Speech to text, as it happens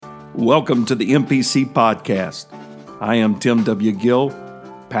Welcome to the MPC Podcast. I am Tim W. Gill,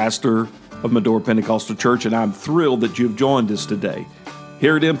 pastor of Medora Pentecostal Church, and I'm thrilled that you've joined us today.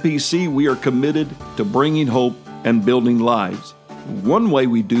 Here at MPC, we are committed to bringing hope and building lives. One way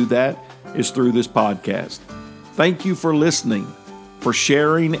we do that is through this podcast. Thank you for listening, for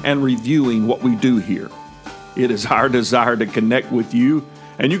sharing and reviewing what we do here. It is our desire to connect with you,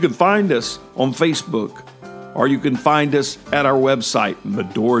 and you can find us on Facebook, or you can find us at our website,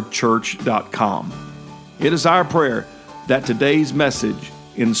 medorachurch.com. It is our prayer that today's message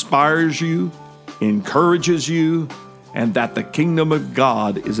inspires you, encourages you, and that the kingdom of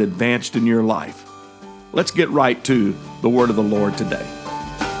God is advanced in your life. Let's get right to the word of the Lord today.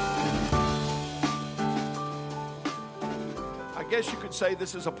 I guess you could say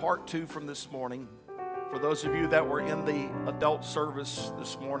this is a part two from this morning. For those of you that were in the adult service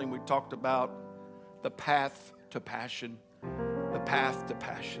this morning, we talked about the path to passion, the path to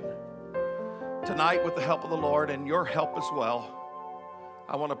passion. Tonight, with the help of the Lord and your help as well,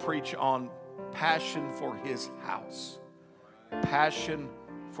 I want to preach on passion for His house. Passion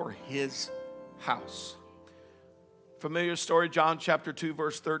for His house. Familiar story, John chapter 2,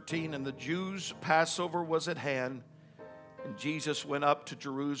 verse 13, and the Jews' Passover was at hand, and Jesus went up to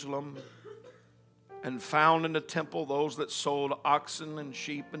Jerusalem and found in the temple those that sold oxen and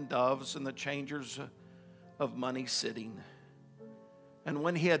sheep and doves and the changers of money sitting. And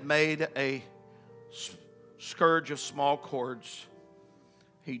when he had made a scourge of small cords,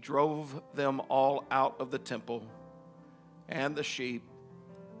 he drove them all out of the temple, and the sheep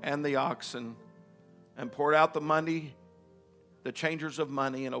and the oxen, and poured out the money, the changers of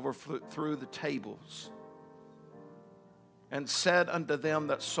money, and overthrew the tables, and said unto them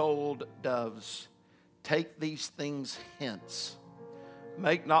that sold doves, Take these things hence.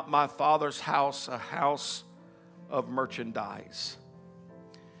 Make not my Father's house a house of merchandise.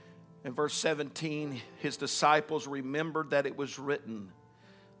 In verse 17, his disciples remembered that it was written,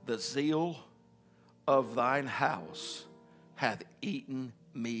 The zeal of thine house hath eaten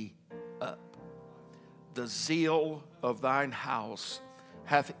me up. The zeal of thine house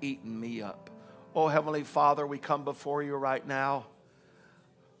hath eaten me up. Oh, Heavenly Father, we come before you right now.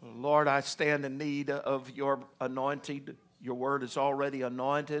 Lord, I stand in need of your anointing. Your word is already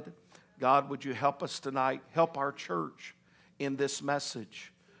anointed. God, would you help us tonight? Help our church in this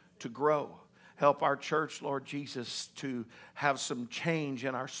message to grow. Help our church, Lord Jesus, to have some change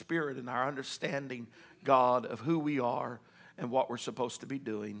in our spirit and our understanding, God, of who we are and what we're supposed to be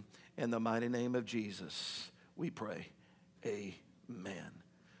doing. In the mighty name of Jesus, we pray. Amen.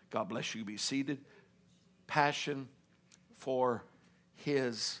 God bless you. Be seated. Passion for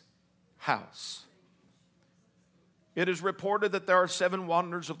His house. It is reported that there are 7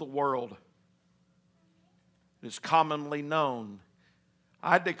 wonders of the world. It is commonly known.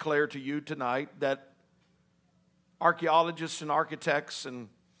 I declare to you tonight that archaeologists and architects and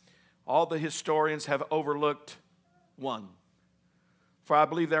all the historians have overlooked one. For I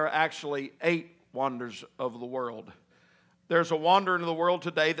believe there are actually 8 wonders of the world. There's a wonder in the world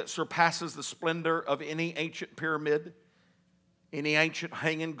today that surpasses the splendor of any ancient pyramid, any ancient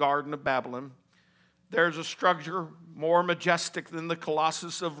hanging garden of Babylon. There's a structure more majestic than the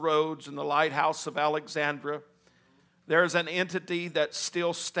Colossus of Rhodes and the lighthouse of Alexandria. There's an entity that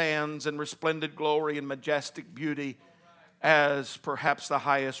still stands in resplendent glory and majestic beauty as perhaps the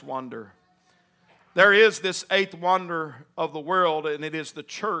highest wonder. There is this 8th wonder of the world, and it is the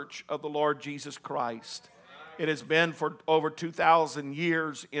church of the Lord Jesus Christ. It has been for over 2,000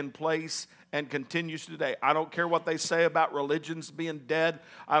 years in place and continues today. I don't care what they say about religions being dead.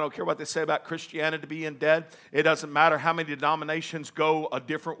 I don't care what they say about Christianity being dead. It doesn't matter how many denominations go a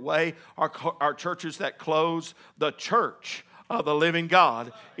different way. Our churches that close, the church of the living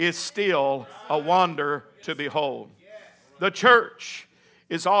God is still a wonder to behold. The church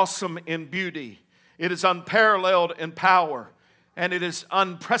is awesome in beauty. It is unparalleled in power. And it is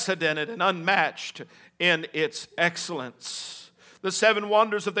unprecedented and unmatched in its excellence. The 7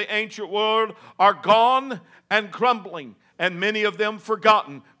 wonders of the ancient world are gone and crumbling, and many of them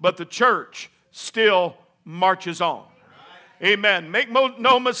forgotten, but the church still marches on. Amen. Make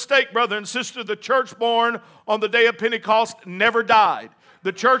no mistake, brother and sister, the church born on the day of Pentecost never died.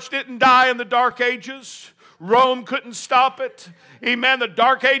 The church didn't die in the Dark Ages. Rome couldn't stop it. Amen. The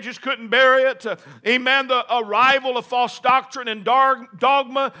Dark Ages couldn't bury it. Amen. The arrival of false doctrine and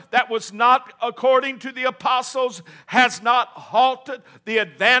dogma that was not according to the apostles has not halted the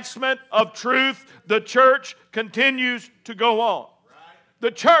advancement of truth. The church continues to go on.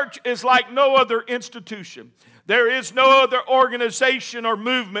 The church is like no other institution. There is no other organization or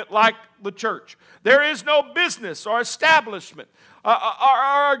movement like the church. There is no business or establishment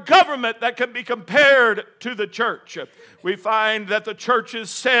or government that can be compared to the church. We find that the church is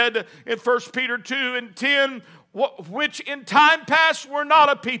said in 1 Peter 2:10, which in time past were not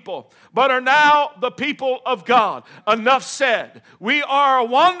a people, but are now the people of God. Enough said. We are a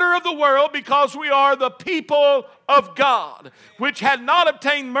wonder of the world because we are the people of God, which had not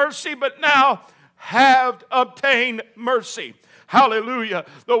obtained mercy, but now have obtained mercy. Hallelujah.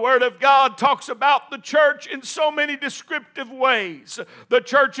 The Word of God talks about the church in so many descriptive ways. The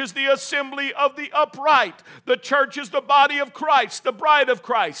church is the assembly of the upright. The church is the body of Christ, the bride of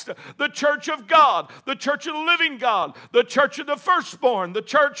Christ. The church of God, the church of the living God, the church of the firstborn, the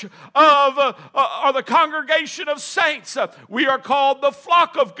church of or the congregation of saints. We are called the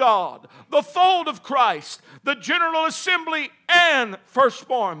flock of God, the fold of Christ, the general assembly and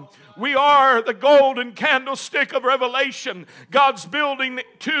firstborn. We are the golden candlestick of Revelation. God's building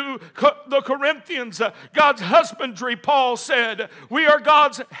to the Corinthians. God's husbandry, Paul said. We are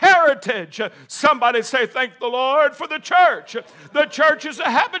God's heritage. Somebody say, thank the Lord for the church. The church is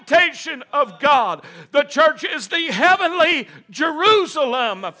a habitation of God. The church is the heavenly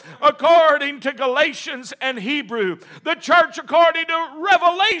Jerusalem, according to Galatians and Hebrew. The church, according to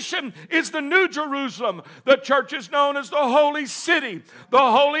Revelation, is the New Jerusalem. The church is known as the holy city, the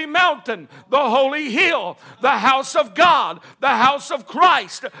holy mountain, the holy hill, the house of God, the house of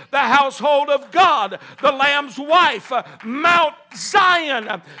Christ, the household of God, the Lamb's wife, Mount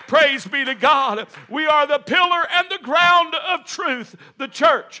Zion. Praise be to God. We are the pillar and the ground of truth, the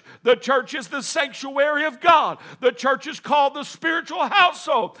church. The church is the sanctuary of God. The church is called the spiritual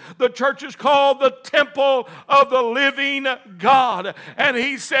household. The church is called the temple of the living God. And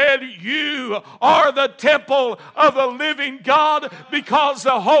he said, you are the temple of the living God because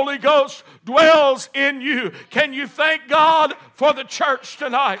the Holy Ghost dwells in you. Can you thank God for the church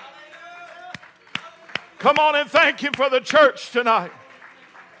tonight? Come on and thank Him for the church tonight.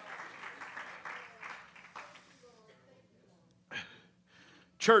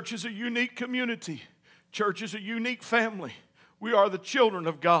 Church is a unique community. Church is a unique family. We are the children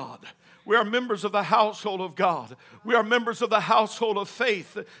of God. We are members of the household of God. We are members of the household of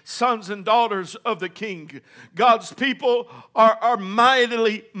faith, sons and daughters of the King. God's people are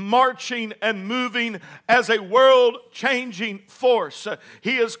mightily marching and moving as a world-changing force.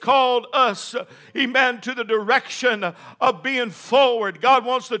 He has called us, amen, to the direction of being forward. God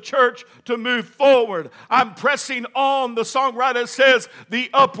wants the church to move forward. I'm pressing on, the songwriter says, the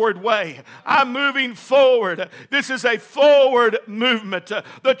upward way. I'm moving forward. This is a forward movement.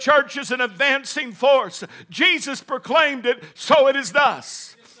 The church is an advancing force. Jesus proclaimed it, so it is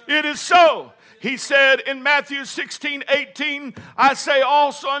thus. It is so. He said in Matthew 16:18, I say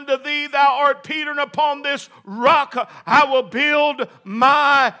also unto thee, thou art Peter, and upon this rock I will build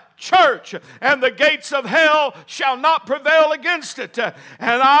my church, and the gates of hell shall not prevail against it. And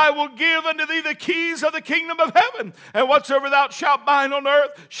I will give unto thee the keys of the kingdom of heaven. And whatsoever thou shalt bind on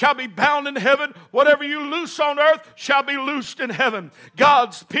earth shall be bound in heaven. Whatever you loose on earth shall be loosed in heaven.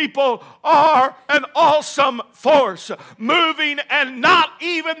 God's people are an awesome force, moving, and not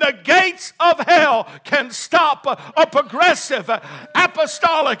even the gates of hell can stop a progressive,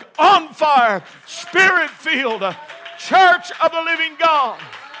 apostolic, on fire, spirit-filled church of the living God.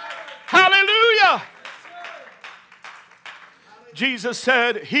 Hallelujah. Jesus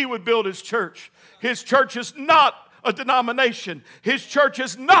said He would build His church. His church is not a denomination. His church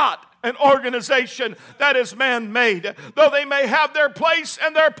is not an organization that is man-made. Though they may have their place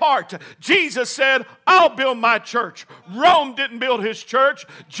and their part, Jesus said, I'll build my church. Rome didn't build his church.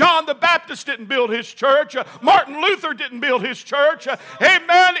 John the Baptist didn't build his church. Martin Luther didn't build his church.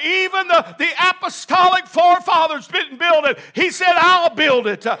 Amen. Even the apostolic forefathers didn't build it. He said, I'll build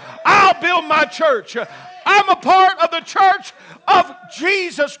it. I'll build my church. I'm a part of the church of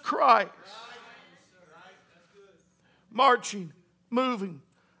Jesus Christ. Marching, moving,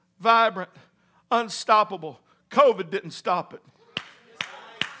 vibrant, unstoppable. COVID didn't stop it.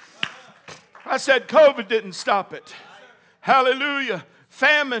 I said COVID didn't stop it. Hallelujah.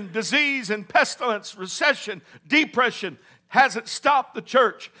 Famine, disease, and pestilence, recession, depression hasn't stopped the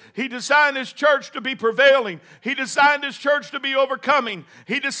church. He designed His church to be prevailing. He designed His church to be overcoming.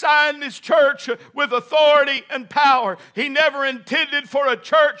 He designed His church with authority and power. He never intended for a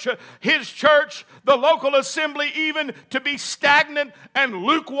church, His church, the local assembly, even to be stagnant and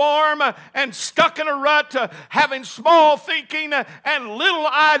lukewarm and stuck in a rut, having small thinking and little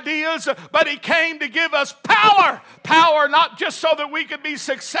ideas. But He came to give us power. Power not just so that we could be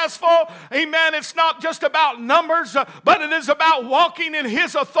successful. Amen. It's not just about numbers, but it is is about walking in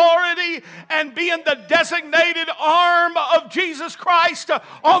His authority and being the designated arm of Jesus Christ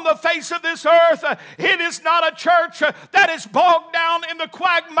on the face of this earth. It is not a church that is bogged down in the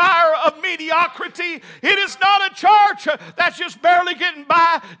quagmire of mediocrity. It is not a church that's just barely getting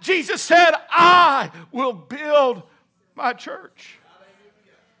by. Jesus said, I will build my church.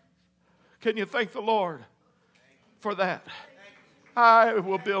 Can you thank the Lord for that? I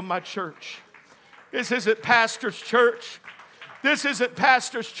will build my church. This isn't pastor's church. This isn't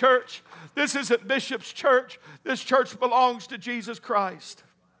pastor's church. This isn't bishop's church. This church belongs to Jesus Christ.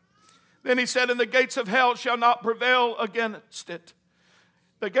 Then he said, and the gates of hell shall not prevail against it.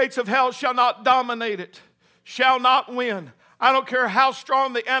 The gates of hell shall not dominate it, shall not win. I don't care how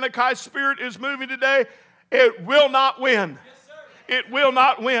strong the Antichrist spirit is moving today, it will not win. It will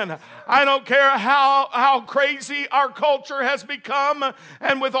not win. I don't care how crazy our culture has become,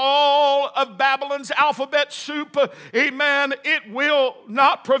 and with all of Babylon's alphabet soup, amen, it will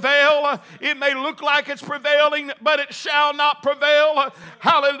not prevail. It may look like it's prevailing, but it shall not prevail.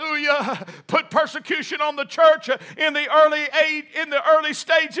 Hallelujah. Put persecution on the church in the early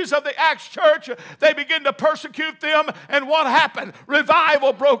stages of the Acts church. They begin to persecute them, and what happened?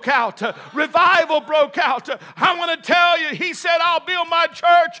 Revival broke out. Revival broke out. I want to tell you, he said, I'll build my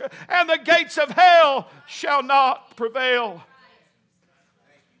church, and the gates of hell shall not prevail.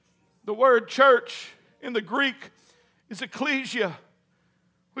 The word church in the Greek is ecclesia,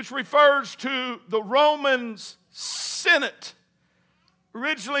 which refers to the Roman Senate.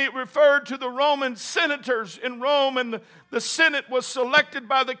 Originally, it referred to the Roman senators in Rome, and the Senate was selected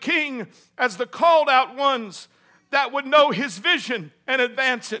by the king as the called out ones that would know his vision and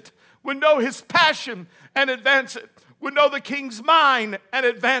advance it, would know his passion and advance it, would know the king's mind and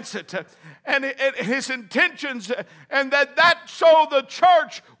advance it, and his intentions, and so the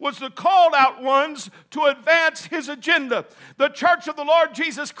church was the called out ones to advance his agenda. The church of the Lord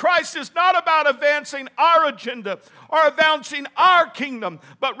Jesus Christ is not about advancing our agenda or advancing our kingdom,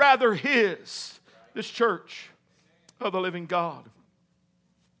 but rather his, this church of the living God.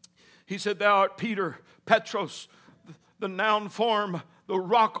 He said, thou art Peter, Petros, the noun form, the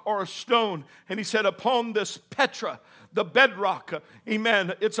rock or a stone. And he said, upon this Petra, the bedrock,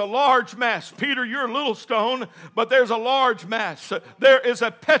 amen, it's a large mass. Peter, you're a little stone, but there's a large mass. There is a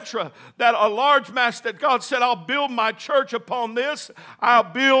Petra, that a large mass that God said, I'll build my church upon this. I'll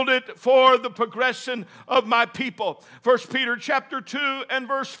build it for the progression of my people. 1 Peter chapter 2 and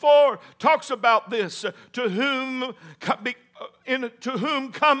verse 4 talks about this. To whom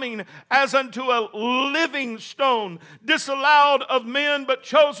coming as unto a living stone, disallowed of men, but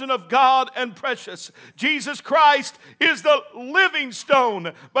chosen of God and precious. Jesus Christ is the living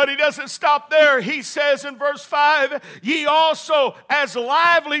stone, but he doesn't stop there. He says in verse 5, ye also as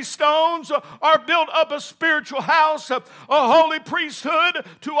lively stones are built up a spiritual house, a holy priesthood,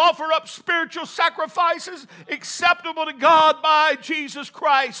 to offer up spiritual sacrifices acceptable to God by Jesus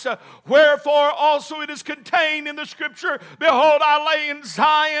Christ. Wherefore also it is contained in the scripture, behold, I lay in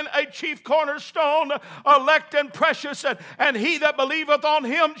Zion a chief cornerstone, elect and precious, and he that believeth on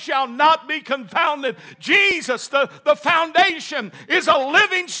him shall not be confounded. Jesus, the foundation, is a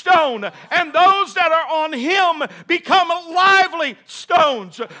living stone, and those that are on him become lively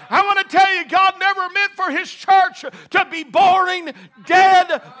stones. I want to tell you, God never meant for his church to be boring,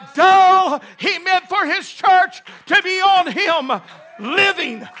 dead, dull. He meant for his church to be on him,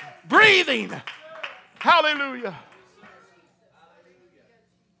 living, breathing. Hallelujah.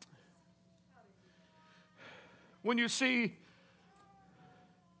 When you see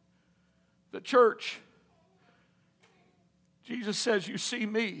the church, Jesus says, you see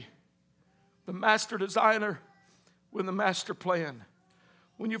me, the master designer with the master plan.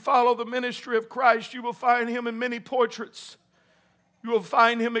 When you follow the ministry of Christ, you will find him in many portraits. You will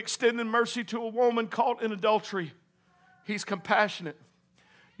find him extending mercy to a woman caught in adultery. He's compassionate.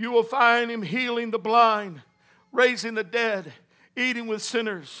 You will find him healing the blind, raising the dead, eating with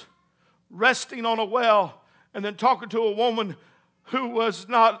sinners, resting on a well, and then talking to a woman who was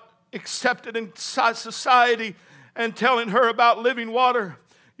not accepted in society and telling her about living water.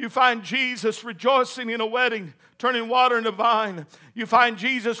 You find Jesus rejoicing in a wedding, turning water into wine. You find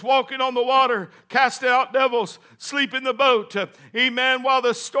Jesus walking on the water, casting out devils, sleep in the boat. Amen. While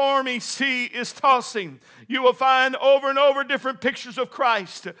the stormy sea is tossing. You will find over and over different pictures of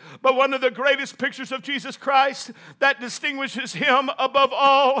Christ. But one of the greatest pictures of Jesus Christ that distinguishes him above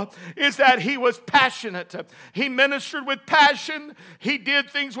all is that he was passionate. He ministered with passion. He did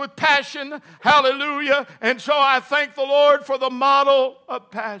things with passion. Hallelujah. And so I thank the Lord for the model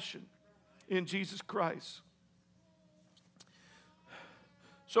of passion in Jesus Christ.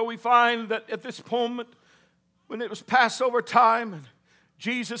 So we find that at this moment, when it was Passover time, and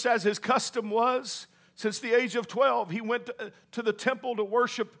Jesus, as his custom was, since the age of 12, he went to the temple to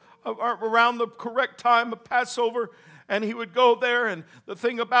worship around the correct time of Passover, and he would go there. And the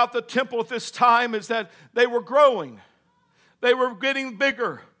thing about the temple at this time is that they were growing. They were getting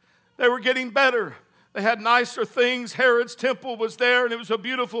bigger. They were getting better. They had nicer things. Herod's temple was there, and it was a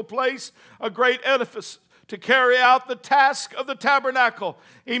beautiful place, a great edifice to carry out the task of the tabernacle.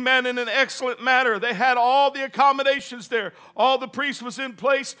 Amen, in an excellent manner. They had all the accommodations there. All the priests was in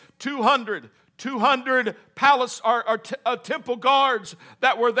place, 200 palace or temple guards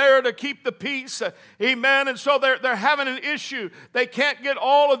that were there to keep the peace. Amen. And so they're having an issue. They can't get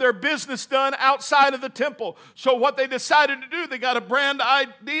all of their business done outside of the temple. So what they decided to do, they got a brand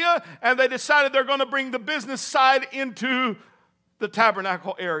idea, and they decided they're going to bring the business side into the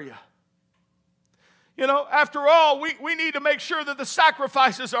tabernacle area. You know, after all, we need to make sure that the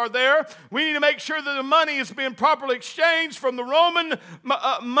sacrifices are there. We need to make sure that the money is being properly exchanged from the Roman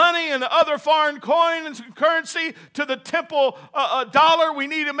money and other foreign coins and currency to the temple dollar. We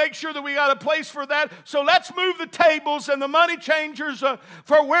need to make sure that we got a place for that. So let's move the tables and the money changers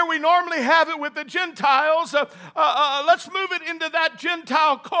for where we normally have it with the Gentiles. Let's move it into that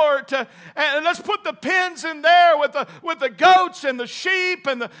Gentile court, and let's put the pens in there with the goats and the sheep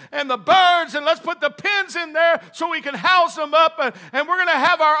and the birds, and let's put the pens in there so we can house them up, and we're going to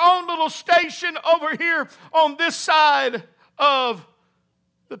have our own little station over here on this side of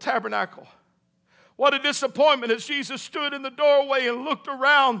the tabernacle. What a disappointment as Jesus stood in the doorway and looked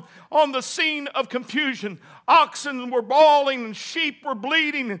around on the scene of confusion. Oxen were bawling and sheep were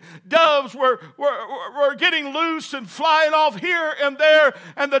bleeding. And doves were getting loose and flying off here and there.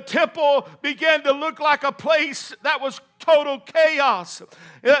 And the temple began to look like a place that was total chaos.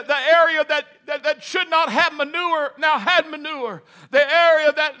 The area that should not have manure now had manure. The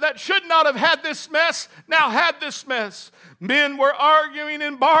area that should not have had this mess now had this mess. Men were arguing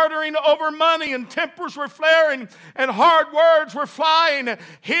and bartering over money, and tempers were flaring, and hard words were flying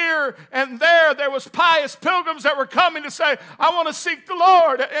here and there. There was pious pilgrims that were coming to say, I want to seek the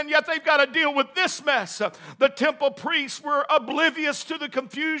Lord, and yet they've got to deal with this mess. The temple priests were oblivious to the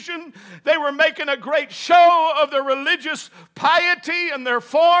confusion. They were making a great show of their religious piety and their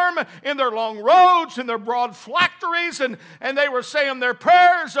form in their long robes and their broad phylacteries, and they were saying their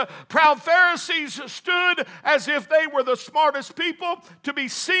prayers. Proud Pharisees stood as if they were the smartest people to be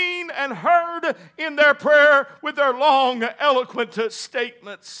seen and heard in their prayer with their long, eloquent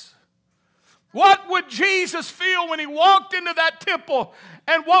statements. What would Jesus feel when he walked into that temple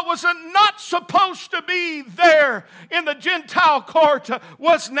and what was not supposed to be there in the Gentile court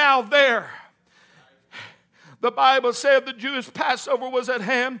was now there? The Bible said the Jewish Passover was at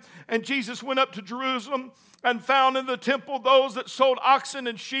hand, and Jesus went up to Jerusalem and found in the temple those that sold oxen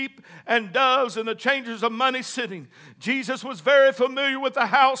and sheep and doves and the changers of money sitting. Jesus was very familiar with the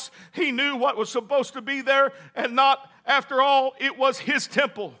house. He knew what was supposed to be there, and not, after all, it was his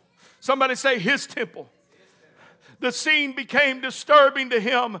temple. Somebody say his temple. The scene became disturbing to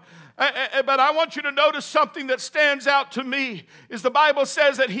him. But I want you to notice something that stands out to me is the Bible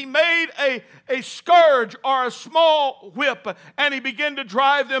says that he made a scourge or a small whip, and he began to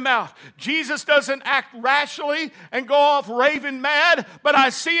drive them out. Jesus doesn't act rashly and go off raving mad, but I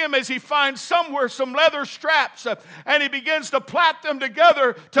see him as he finds somewhere some leather straps, and he begins to plait them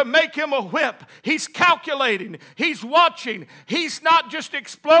together to make him a whip. He's calculating. He's watching. He's not just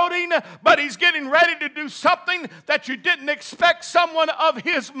exploding, but he's getting ready to do something that you didn't expect someone of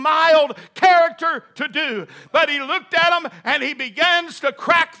his mild character to do. But he looked at him and he begins to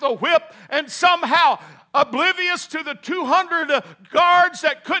crack the whip, and somehow, oblivious to the 200 guards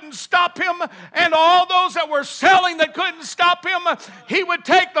that couldn't stop him and all those that were selling that couldn't stop him, he would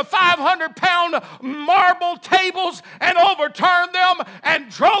take the 500-pound marble tables and overturn them, and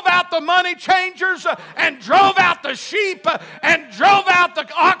drove out the money changers, and drove out the sheep, and drove out the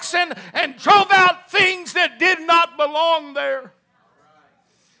oxen, and drove out things that did not belong there.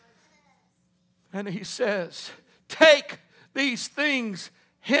 And he says, take these things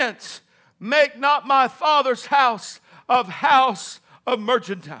hence. Make not my Father's house of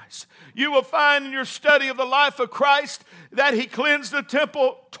merchandise. You will find in your study of the life of Christ that he cleansed the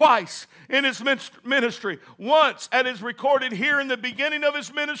temple twice in his ministry. Once, and is recorded here in the beginning of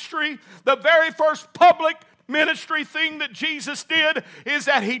his ministry, the very first public ministry thing that Jesus did is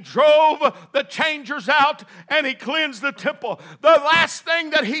that he drove the changers out and he cleansed the temple. The last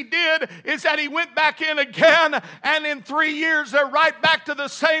thing that he did is that he went back in again, and in 3 years they're right back to the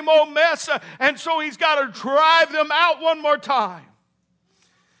same old mess, and so he's got to drive them out one more time.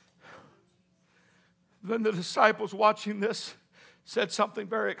 Then the disciples watching this said something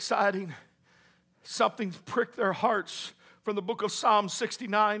very exciting. something pricked their hearts from the book of Psalm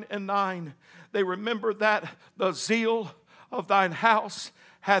 69 and 9. They remember that the zeal of thine house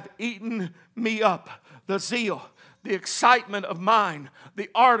hath eaten me up. The zeal, the excitement of mind, the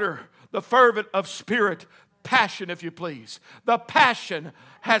ardor, the fervent of spirit, passion, if you please. The passion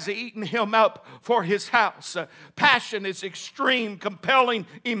has eaten him up for his house. Passion is extreme, compelling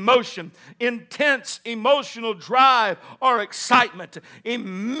emotion, intense emotional drive or excitement,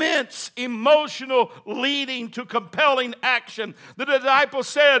 immense emotional leading to compelling action. The disciples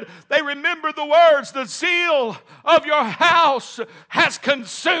said, they remember the words, the zeal of your house has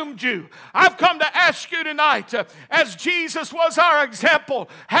consumed you. I've come to ask you tonight, as Jesus was our example,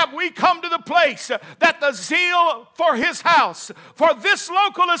 have we come to the place that the zeal for his house, for this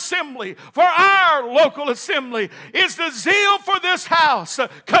local assembly, for our local assembly, is the zeal for this house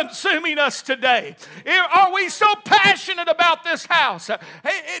consuming us today? Are we so passionate about this house?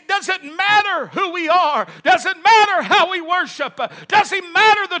 It doesn't matter who we are, doesn't matter how we worship, doesn't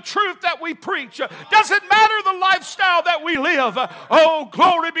matter the truth that we preach, doesn't matter the lifestyle that we live. Oh,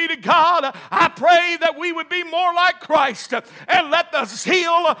 glory be to God. I pray that we would be more like Christ and let the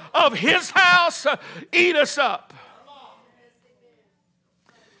zeal of his house eat us up.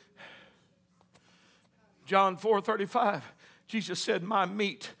 John 4:35, Jesus said, my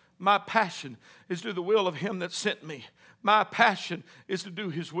meat, my passion is to do the will of him that sent me. My passion is to do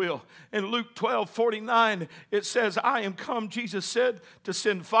his will. In Luke 12:49, it says, I am come, Jesus said, to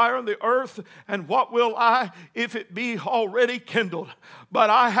send fire on the earth, and what will I if it be already kindled?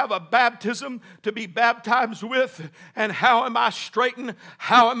 But I have a baptism to be baptized with, and how am I straitened?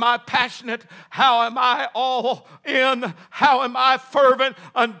 How am I passionate? How am I all in? How am I fervent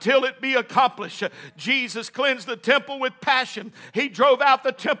until it be accomplished? Jesus cleansed the temple with passion. He drove out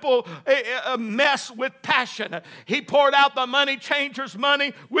the temple a mess with passion. He poured out the money changers'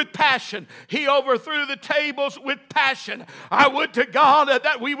 money with passion. He overthrew the tables with passion. I would to God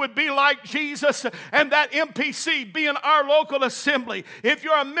that we would be like Jesus and that MPC being our local assembly. If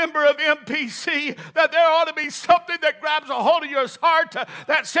you're a member of MPC, that there ought to be something that grabs a hold of your heart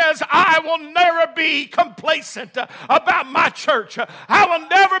that says, I will never be complacent about my church. I will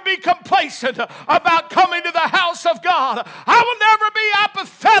never be complacent about coming to the house of God. I will never be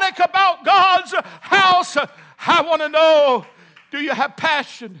apathetic about God's house. I want to know, do you have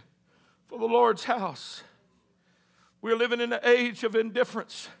passion for the Lord's house? We're living in an age of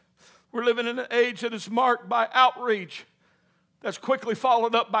indifference. We're living in an age that is marked by outrage that's quickly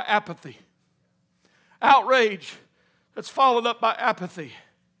followed up by apathy. Outrage that's followed up by apathy.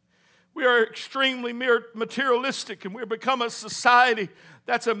 We are extremely materialistic, and we've become a society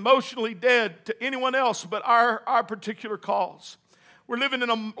that's emotionally dead to anyone else but our particular cause. We're living in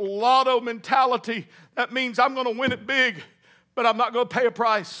a lotto mentality. That means I'm going to win it big, but I'm not going to pay a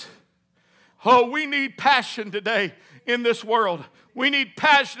price. Oh, we need passion today in this world. We need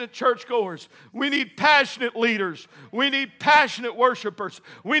passionate churchgoers. We need passionate leaders. We need passionate worshipers.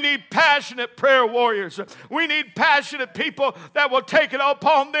 We need passionate prayer warriors. We need passionate people that will take it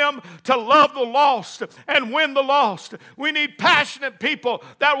upon them to love the lost and win the lost. We need passionate people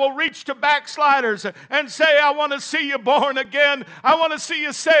that will reach to backsliders and say, I want to see you born again. I want to see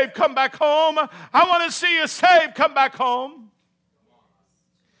you saved. Come back home. I want to see you saved. Come back home.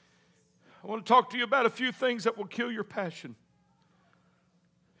 I want to talk to you about a few things that will kill your passion.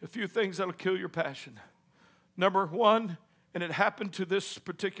 A few things that will kill your passion. Number one, and it happened to this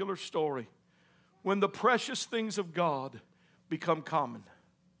particular story, when the precious things of God become common,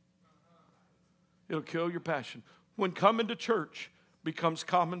 it'll kill your passion. When coming to church becomes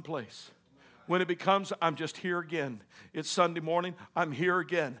commonplace. When it becomes, I'm just here again. It's Sunday morning, I'm here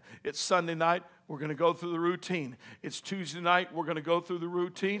again. It's Sunday night, we're going to go through the routine. It's Tuesday night, we're going to go through the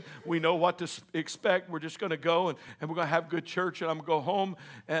routine. We know what to expect. We're just going to go and we're going to have good church, and I'm going to go home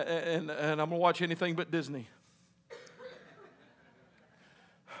and I'm going to watch anything but Disney.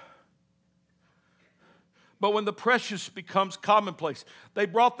 But when the precious becomes commonplace, they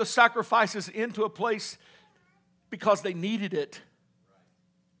brought the sacrifices into a place because they needed it,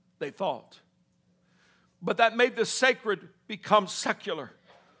 they thought. But that made the sacred become secular.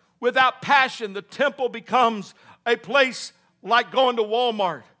 Without passion, the temple becomes a place like going to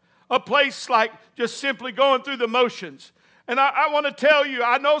Walmart, a place like just simply going through the motions. And I want to tell you,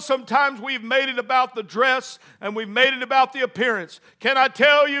 I know sometimes we've made it about the dress and we've made it about the appearance. Can I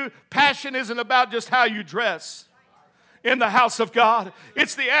tell you, passion isn't about just how you dress. in the house of God.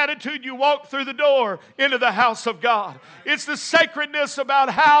 It's the attitude you walk through the door into the house of God. It's the sacredness about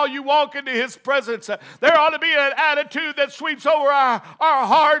how you walk into His presence. There ought to be an attitude that sweeps over our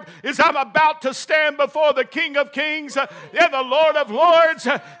heart as I'm about to stand before the King of Kings and the Lord of Lords,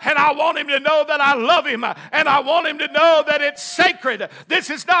 and I want Him to know that I love Him, and I want Him to know that it's sacred. This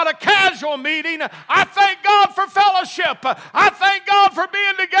is not a casual meeting. I thank God for fellowship. I thank God for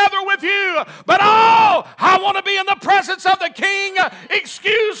being together with you. But I want to be in the presence of the King.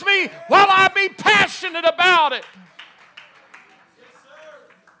 Excuse me while I be passionate about it.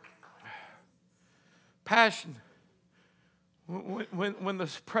 Passion. When the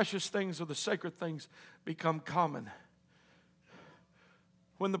precious things or the sacred things become common.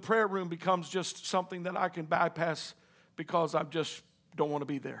 When the prayer room becomes just something that I can bypass because I just don't want to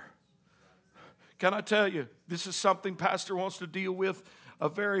be there. Can I tell you, this is something Pastor wants to deal with. A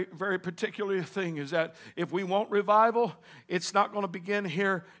very, very particular thing is that if we want revival, it's not going to begin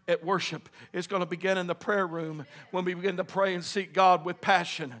here at worship. It's going to begin in the prayer room when we begin to pray and seek God with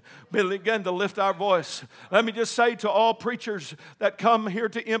passion. We begin to lift our voice. Let me just say to all preachers that come here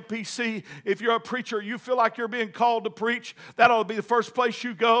to MPC, if you're a preacher, you feel like you're being called to preach, that ought to be the first place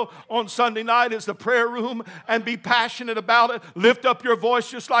you go on Sunday night is the prayer room, and be passionate about it. Lift up your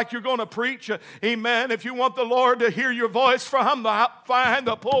voice just like you're going to preach. Amen. If you want the Lord to hear your voice from behind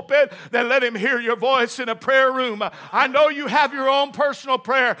the pulpit, then let Him hear your voice in a prayer room. I know you have your own personal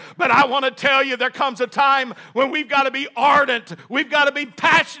prayer, but I want to tell you there comes a time when we've got to be ardent. We've got to be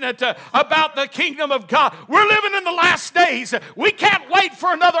passionate about the kingdom of God. We're living in the last days. We can't wait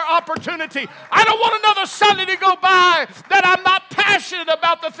for another opportunity. I don't want another Sunday to go by that I'm not passionate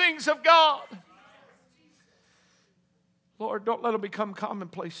about the things of God. Lord, don't let them become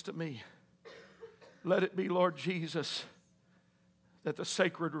commonplace to me. Let it be, Lord Jesus, that the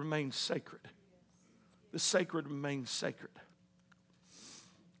sacred remains sacred. The sacred remains sacred.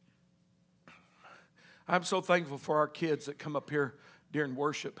 I'm so thankful for our kids that come up here during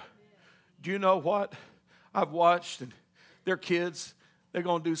worship. Do you know what? I've watched, and their kids, they're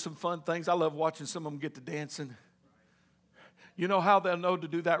going to do some fun things. I love watching some of them get to dancing. You know how they'll know to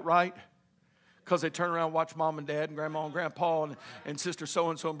do that right? Because they turn around and watch mom and dad and grandma and grandpa and sister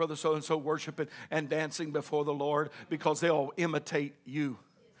so-and-so and brother so-and-so worshiping and dancing before the Lord, because they'll imitate you.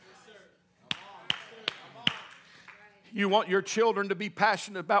 You want your children to be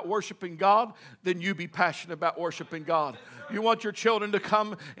passionate about worshiping God, then you be passionate about worshiping God. You want your children to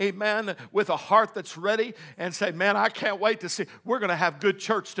come, amen, with a heart that's ready and say, man, I can't wait to see. We're going to have good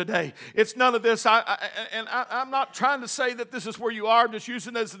church today. It's none of this. I'm not trying to say that this is where you are. I'm just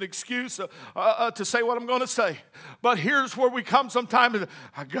using it as an excuse to say what I'm going to say. But here's where we come sometimes.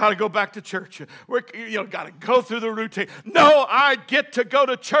 I got to go back to church. We're got to go through the routine. No, I get to go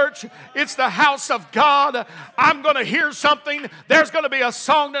to church. It's the house of God. I'm going to hear something. There's going to be a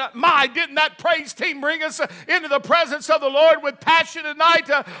song. Didn't that praise team bring us into the presence of the Lord with passion tonight?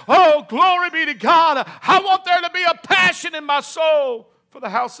 Oh, glory be to God. I want there to be a passion in my soul for the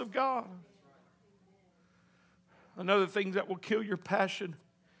house of God. Another thing that will kill your passion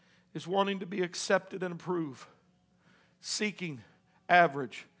is wanting to be accepted and approved, seeking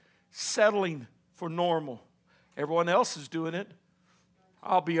average, settling for normal. Everyone else is doing it.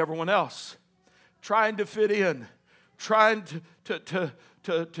 I'll be everyone else. Trying to fit in. Trying to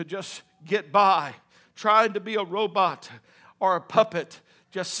just get by, trying to be a robot or a puppet,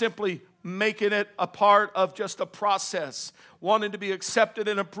 just simply making it a part of just a process, wanting to be accepted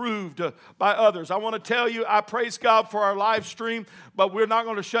and approved by others. I want to tell you, I praise God for our live stream, but we're not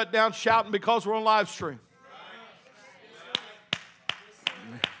going to shut down shouting because we're on live stream.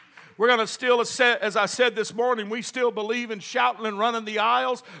 We're going to still, as I said this morning, we still believe in shouting and running the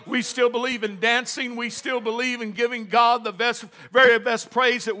aisles. We still believe in dancing. We still believe in giving God the very best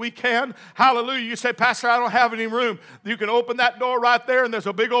praise that we can. Hallelujah. You say, Pastor, I don't have any room. You can open that door right there, and there's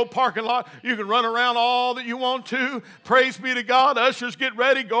a big old parking lot. You can run around all that you want to. Praise be to God. Ushers, get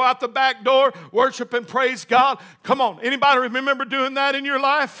ready. Go out the back door. Worship and praise God. Come on. Anybody remember doing that in your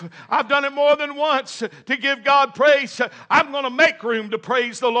life? I've done it more than once to give God praise. I'm going to make room to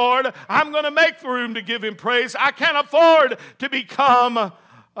praise the Lord. I'm going to make room to give Him praise. I can't afford to become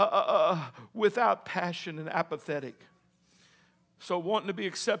without passion and apathetic. So wanting to be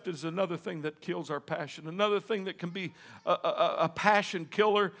accepted is another thing that kills our passion. Another thing that can be a passion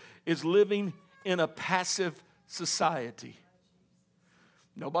killer is living in a passive society.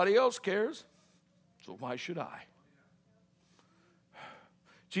 Nobody else cares, so why should I?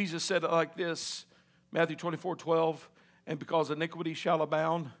 Jesus said it like this, Matthew 24:12, and because iniquity shall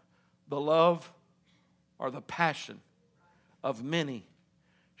abound, the love or the passion of many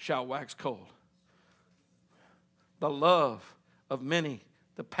shall wax cold. the love of many,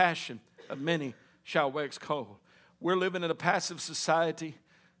 the passion of many shall wax cold. We're living in a passive society.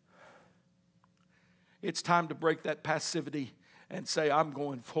 It's time to break that passivity and say, I'm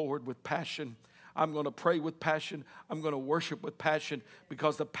going forward with passion. I'm going to pray with passion. I'm going to worship with passion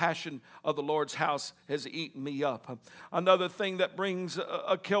because the passion of the Lord's house has eaten me up. Another thing that brings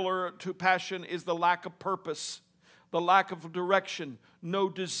a killer to passion is the lack of purpose, the lack of direction, no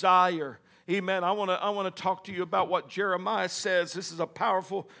desire. Amen. I want to talk to you about what Jeremiah says. This is a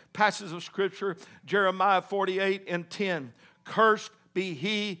powerful passage of Scripture. Jeremiah 48:10. Cursed be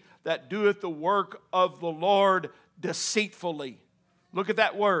he that doeth the work of the Lord deceitfully. Look at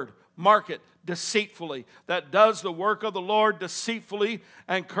that word. Mark it. Deceitfully. That does the work of the Lord deceitfully.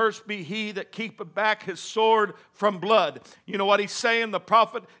 And cursed be he that keepeth back his sword from blood. You know what he's saying? The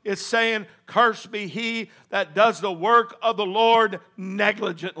prophet is saying, cursed be he that does the work of the Lord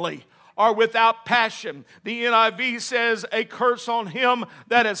negligently, or without passion. The NIV says, a curse on him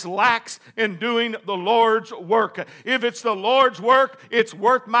that is lax in doing the Lord's work. If it's the Lord's work, it's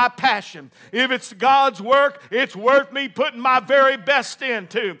worth my passion. If it's God's work, it's worth me putting my very best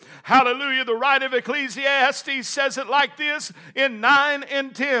into. Hallelujah. The writer of Ecclesiastes says it like this in 9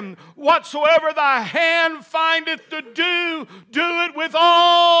 and 10. Whatsoever thy hand findeth to do, do it with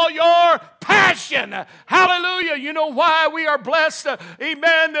all your passion. Hallelujah. You know why we are blessed,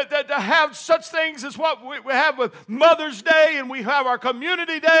 amen, to have such things as what we have with Mother's Day, and we have our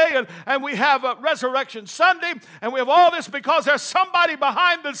Community Day, and we have Resurrection Sunday, and we have all this because there's somebody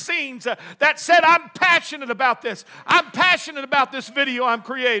behind the scenes that said, I'm passionate about this. I'm passionate about this video I'm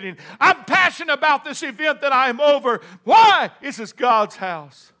creating. I'm passionate about this event that I'm over. Why? This is God's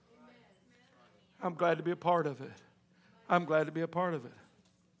house. I'm glad to be a part of it. I'm glad to be a part of it.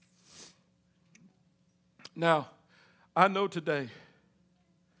 Now, I know today,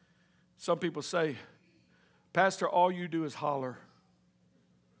 some people say, Pastor, all you do is holler.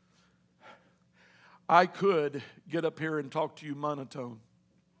 I could get up here and talk to you monotone.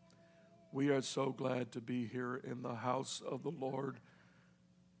 We are so glad to be here in the house of the Lord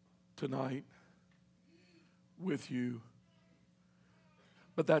tonight with you.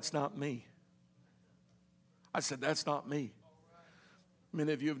 But that's not me. I said, that's not me.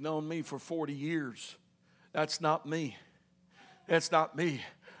 Many of you have known me for 40 years. That's not me. That's not me.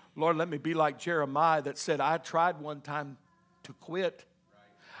 Lord, let me be like Jeremiah that said, I tried one time to quit.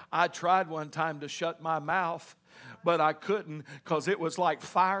 I tried one time to shut my mouth, but I couldn't because it was like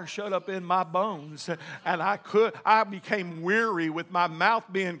fire shut up in my bones. And I became weary with my mouth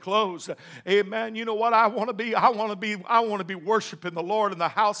being closed. Amen. You know what I want to be? I want to be worshiping the Lord in the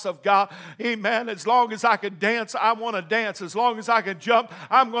house of God. Amen. As long as I can dance, I want to dance. As long as I can jump,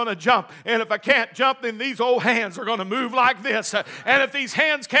 I'm going to jump. And if I can't jump, then these old hands are going to move like this. And if these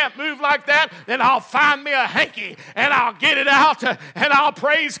hands can't move like that, then I'll find me a hanky and I'll get it out and I'll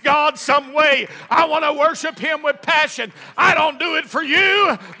praise God some way. I want to worship Him with passion. I don't do it for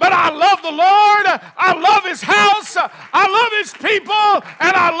you, but I love the Lord. I love His house. I love His people,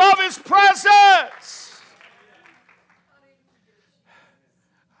 and I love His presence.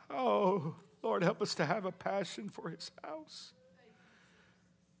 Oh, Lord, help us to have a passion for His house.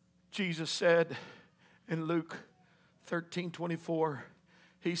 Jesus said in Luke 13:24,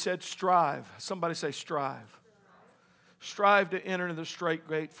 He said, strive. Somebody say strive. Strive to enter into the straight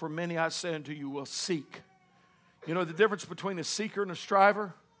gate, for many, I say unto you, will seek. You know the difference between a seeker and a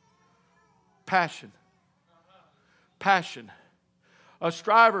striver? Passion. Passion. A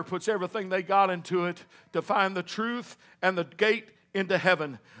striver puts everything they got into it to find the truth and the gate into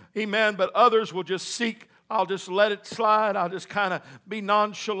heaven. Amen. But others will just seek. I'll just let it slide. I'll just kind of be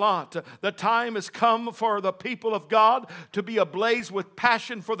nonchalant. The time has come for the people of God to be ablaze with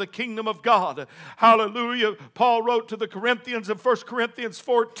passion for the kingdom of God. Hallelujah. Paul wrote to the Corinthians in 1 Corinthians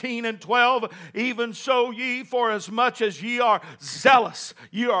 14:12, even so ye, for as much as ye are zealous,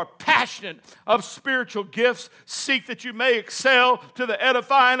 ye are passionate of spiritual gifts, seek that you may excel to the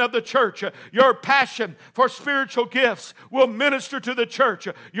edifying of the church. Your passion for spiritual gifts will minister to the church.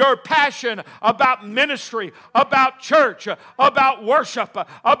 Your passion about ministry, about church, about worship,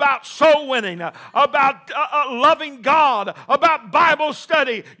 about soul winning, about loving God, about Bible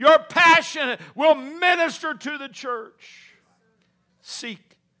study. Your passion will minister to the church.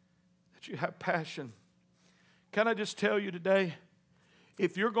 Seek that you have passion. Can I just tell you today,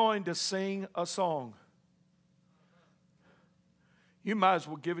 if you're going to sing a song, you might as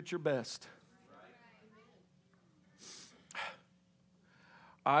well give it your best.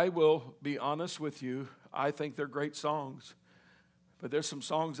 I will be honest with you. I think they're great songs. But there's some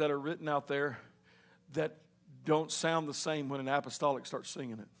songs that are written out there that don't sound the same when an apostolic starts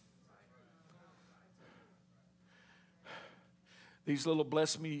singing it. these little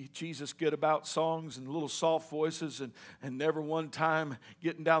bless me Jesus get about songs and little soft voices and never one time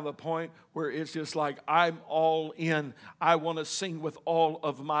getting down to the point where it's just like, I'm all in. I want to sing with all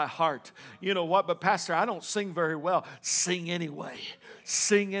of my heart. You know what? But Pastor, I don't sing very well. Sing anyway.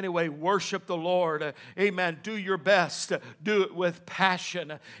 Sing anyway. Worship the Lord. Amen. Do your best. Do it with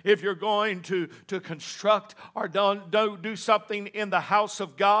passion. If you're going to construct or do something in the house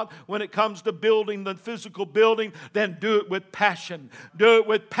of God, when it comes to building the physical building, then do it with passion. Do it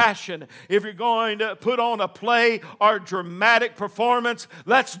with passion. If you're going to put on a play or dramatic performance,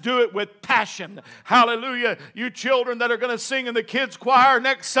 let's do it with passion. Hallelujah. You children that are going to sing in the kids' choir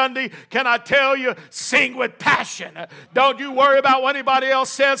next Sunday, can I tell you, sing with passion. Don't you worry about what anybody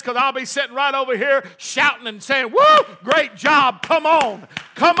else says, because I'll be sitting right over here shouting and saying, woo, great job. Come on.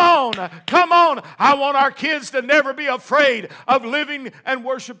 Come on. Come on. I want our kids to never be afraid of living and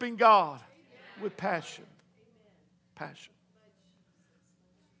worshiping God with passion. Passion.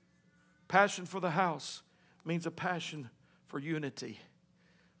 Passion for the house means a passion for unity,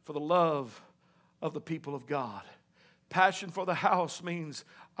 for the love of the people of God. Passion for the house means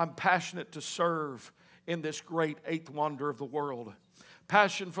I'm passionate to serve in this great eighth wonder of the world.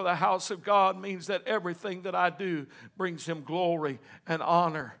 Passion for the house of God means that everything that I do brings Him glory and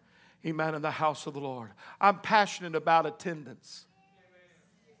honor. Amen. In the house of the Lord. I'm passionate about attendance.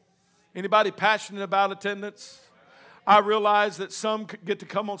 Anybody passionate about attendance? I realize that some get to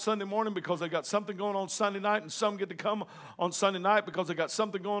come on Sunday morning because they got something going on Sunday night, and some get to come on Sunday night because they got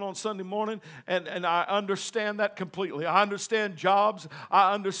something going on Sunday morning, and I understand that completely. I understand jobs.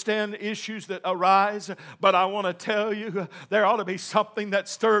 I understand issues that arise, but I want to tell you there ought to be something that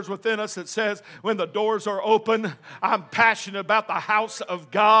stirs within us that says when the doors are open, I'm passionate about the house of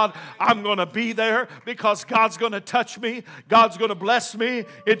God. I'm going to be there because God's going to touch me. God's going to bless me.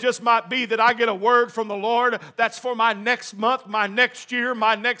 It just might be that I get a word from the Lord that's for my next month, my next year,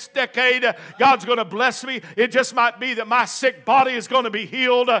 my next decade. God's going to bless me. It just might be that my sick body is going to be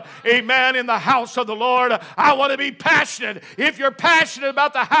healed. Amen. In the house of the Lord. I want to be passionate. If you're passionate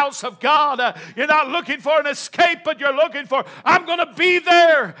about the house of God, you're not looking for an escape, but you're looking for, I'm going to be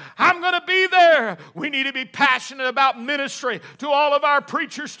there. I'm going to be there. We need to be passionate about ministry. To all of our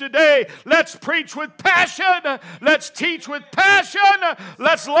preachers today, let's preach with passion. Let's teach with passion.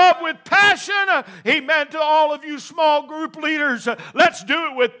 Let's love with passion. Amen. To all of you small group leaders, let's do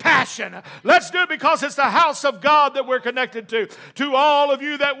it with passion. Let's do it because it's the house of God that we're connected to. To all of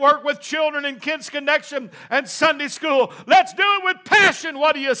you that work with children in Kids Connection and Sunday school, let's do it with passion.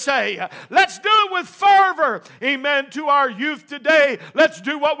 What do you say? Let's do it with fervor. Amen. To our youth today, let's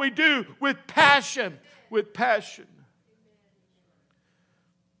do what we do with passion. With passion.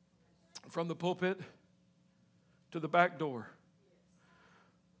 From the pulpit to the back door.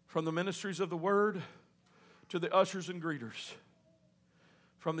 From the ministries of the word to the ushers and greeters,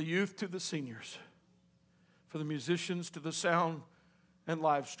 from the youth to the seniors, from the musicians to the sound and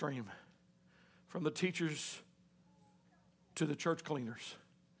live stream, from the teachers to the church cleaners.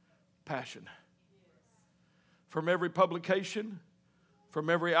 Passion. From every publication, from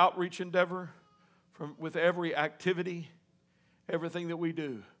every outreach endeavor, with every activity, everything that we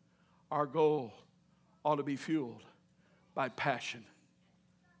do, our goal ought to be fueled by passion.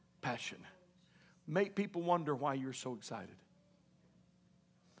 Passion. Make people wonder why you're so excited.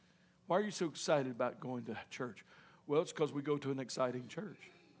 Why are you so excited about going to church? Well, it's because we go to an exciting church.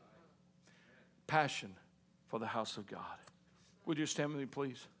 Passion for the house of God. Would you stand with me,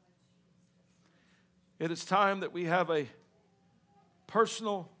 please? It is time that we have a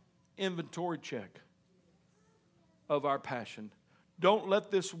personal inventory check of our passion. Don't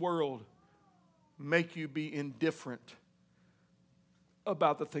let this world make you be indifferent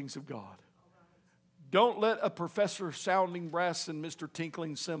about the things of God. Don't let a professor sounding brass and Mr.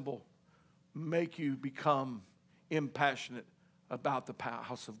 tinkling cymbal make you become impassionate about the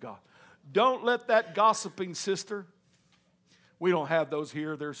house of God. Don't let that gossiping sister, we don't have those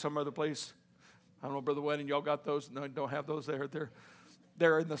here, there's some other place. I don't know, Brother Wedding, y'all got those? No, don't have those there.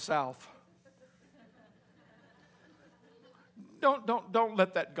 They're in the South. Don't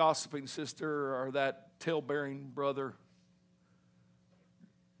let that gossiping sister or that tale-bearing brother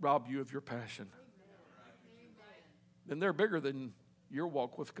rob you of your passion. Then they're bigger than your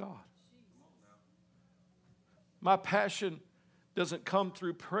walk with God. My passion doesn't come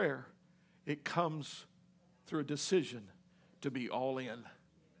through prayer. It comes through a decision to be all in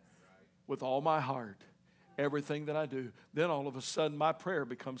with all my heart, everything that I do. Then all of a sudden my prayer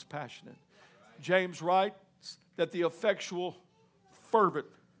becomes passionate. James writes that the effectual, fervent,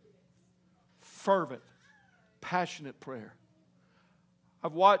 passionate prayer.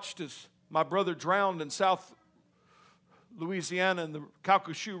 I've watched as my brother drowned in South Louisiana in the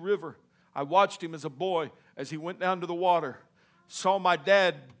Calcasieu River. I watched him as a boy as he went down to the water. Saw my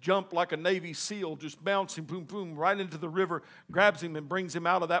dad jump like a Navy SEAL, just bouncing, boom, boom, right into the river, grabs him and brings him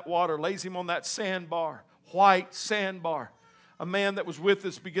out of that water, lays him on that sandbar, white sandbar. A man that was with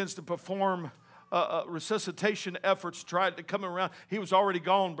us begins to perform resuscitation efforts, tried to come around. He was already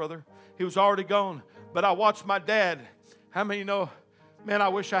gone, brother. He was already gone. But I watched my dad. How many know, man, I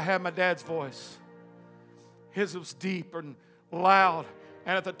wish I had my dad's voice. His was deep and loud.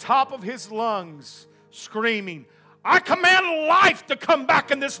 And at the top of his lungs, screaming, I command life to come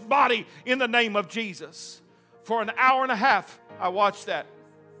back in this body in the name of Jesus. For an hour and a half, I watched that.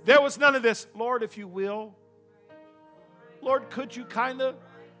 There was none of this, Lord, if you will. Lord, could you kind of?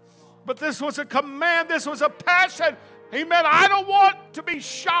 But this was a command. This was a passion. Amen. I don't want to be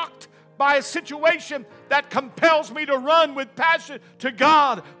shocked by a situation that compels me to run with passion to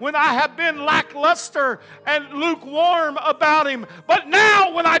God when I have been lackluster and lukewarm about Him. But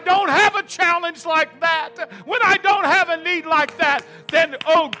now when I don't have a challenge like that, when I don't have a need like that, then,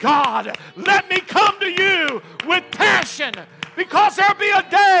 oh God, let me come to you with passion, because there'll be a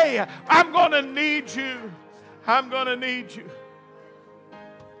day I'm going to need you. I'm going to need you.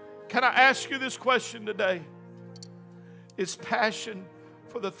 Can I ask you this question today? Is passion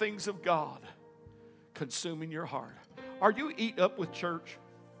for the things of God consuming your heart? Are you eat up with church?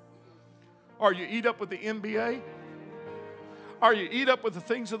 Are you eat up with the NBA? Are you eat up with the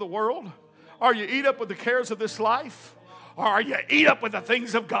things of the world? Are you eat up with the cares of this life? Or are you eat up with the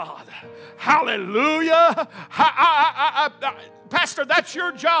things of God? Hallelujah. Pastor, that's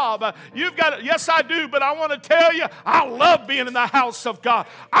your job. You've got it. Yes, I do, but I want to tell you, I love being in the house of God.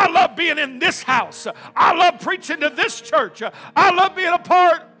 I love being in this house. I love preaching to this church. I love being a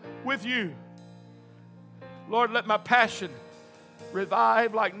part with you. Lord, let my passion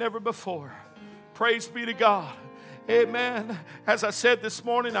revive like never before. Praise be to God. Amen. As I said this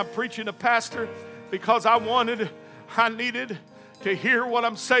morning, I'm preaching to pastor because I needed to hear what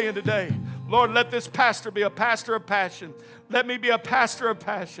I'm saying today. Lord, let this pastor be a pastor of passion. Let me be a pastor of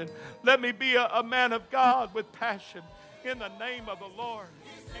passion. Let me be a man of God with passion in the name of the Lord.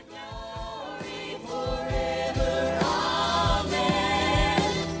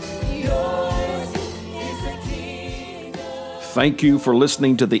 Thank you for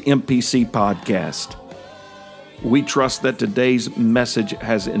listening to the MPC podcast. We trust that today's message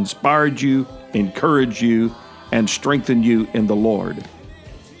has inspired you, encouraged you, and strengthened you in the Lord.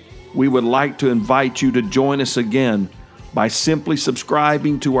 We would like to invite you to join us again by simply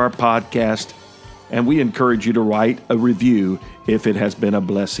subscribing to our podcast, and we encourage you to write a review if it has been a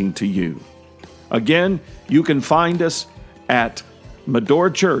blessing to you. Again, you can find us at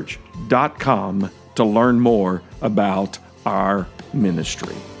medorachurch.com to learn more about our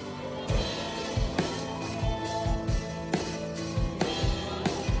ministry.